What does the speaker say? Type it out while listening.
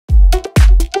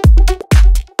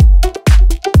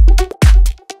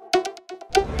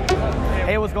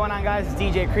what's going on, guys? It's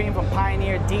DJ Cream from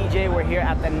Pioneer DJ. We're here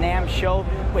at the Namm show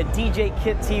with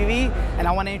djkit TV, and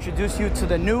I want to introduce you to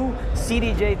the new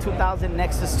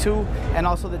CDJ-2000NXS2 and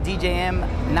also the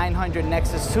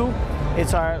DJM-900NXS2.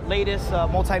 It's our latest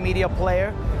multimedia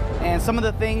player, and some of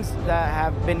the things that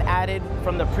have been added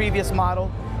from the previous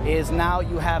model is now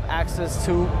you have access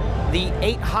to the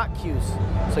 8 hot cues.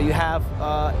 So you have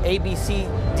A, B, C,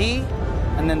 D,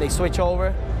 and then they switch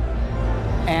over.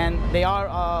 And they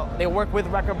work with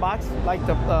rekordbox like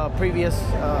the previous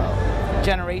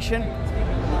generation.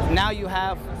 Now you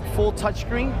have full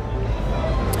touchscreen,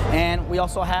 and we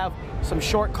also have some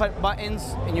shortcut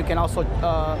buttons, and you can also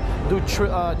do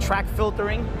track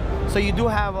filtering. So you do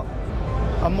have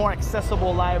a more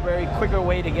accessible library, quicker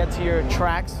way to get to your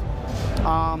tracks.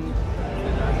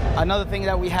 Another thing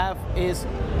that we have is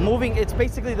moving. It's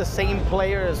basically the same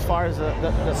player as far as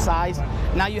the size.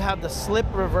 Now you have the slip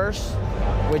reverse,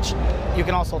 which you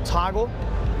can also toggle.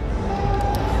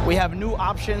 We have new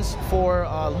options for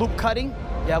loop cutting.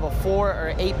 You have a 4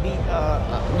 or 8 beat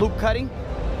loop cutting.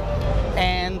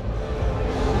 And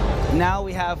now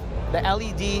we have the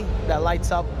LED that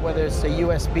lights up, whether it's the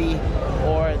USB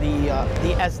or the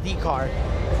SD card.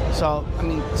 So, I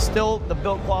mean, still the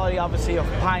build quality, obviously, of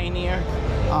Pioneer.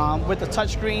 With the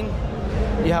touchscreen,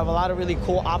 you have a lot of really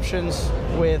cool options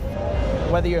with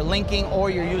whether you're linking or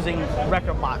you're using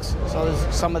rekordbox. So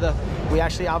there's some of we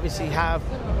actually obviously have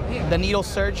the needle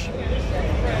search,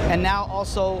 and now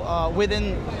also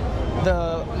within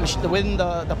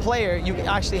the player, you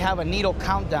actually have a needle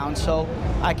countdown. So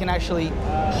I can actually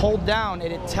hold down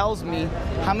and it tells me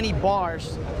how many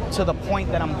bars to the point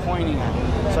that I'm pointing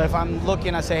at. So if I'm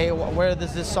looking, I say, hey, where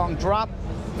does this song drop?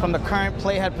 From the current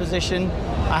playhead position,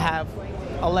 I have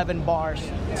 11 bars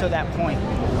to that point.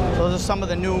 So those are some of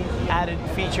the new added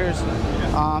features.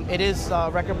 It is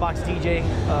rekordbox DJ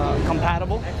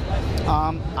compatible.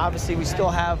 Obviously, we still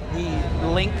have the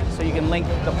link, so you can link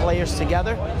the players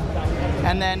together.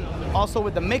 And then also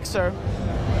with the mixer,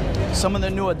 some of the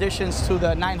new additions to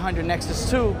the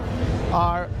 900NXS2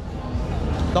 are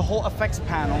the whole effects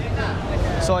panel.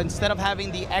 So instead of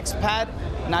having the X pad,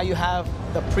 now you have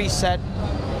the preset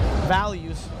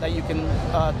values that you can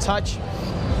touch.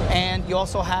 And you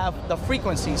also have the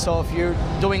frequency. So if you're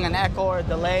doing an echo or a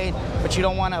delay, but you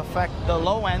don't want to affect the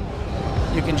low end,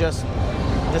 you can just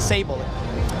disable it.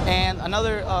 And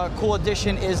another cool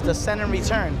addition is the send and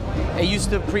return. It used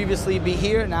to previously be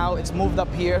here, now it's moved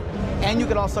up here. And you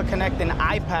could also connect an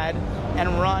iPad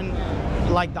and run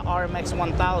like the RMX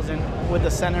 1000 with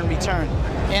the send and return.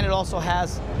 And it also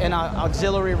has an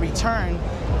auxiliary return,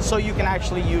 so you can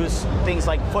actually use things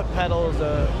like foot pedals,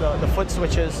 the foot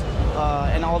switches,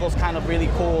 and all those kind of really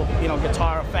cool,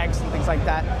 guitar effects and things like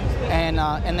that. And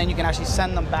then you can actually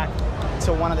send them back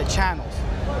to one of the channels.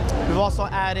 We've also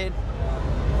added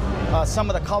some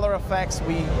of the color effects.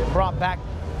 We brought back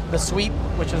the sweep,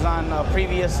 which is on a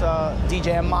previous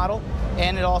DJM model.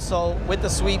 And it also, with the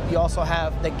sweep, you also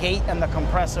have the gate and the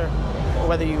compressor,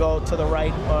 whether you go to the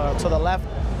right or to the left,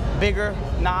 bigger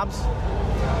knobs.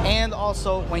 And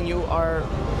also, when you are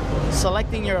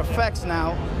selecting your effects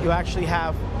now, you actually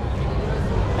have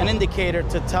an indicator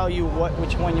to tell you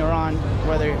which one you're on,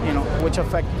 whether, which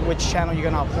channel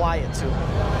you're gonna apply it to.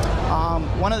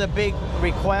 One of the big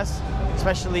requests,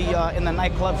 especially in the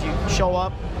nightclubs, you show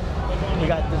up, you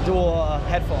got the dual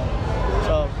headphone.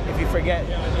 So if you forget,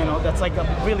 that's like a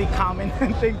really common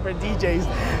thing for DJs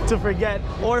to forget.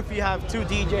 Or if you have 2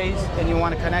 DJs and you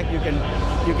want to connect, you can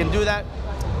do that.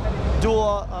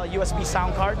 Dual USB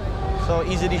sound card, so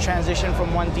easy to transition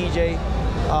from one DJ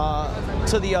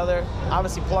to the other.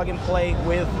 Obviously plug and play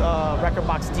with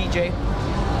rekordbox DJ.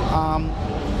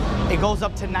 It goes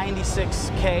up to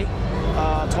 96K,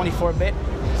 24-bit,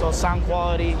 so sound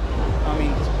quality,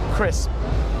 crisp.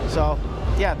 So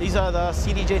yeah, these are the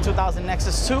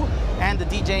CDJ-2000NXS2 and the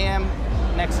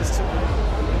DJM-900NXS2.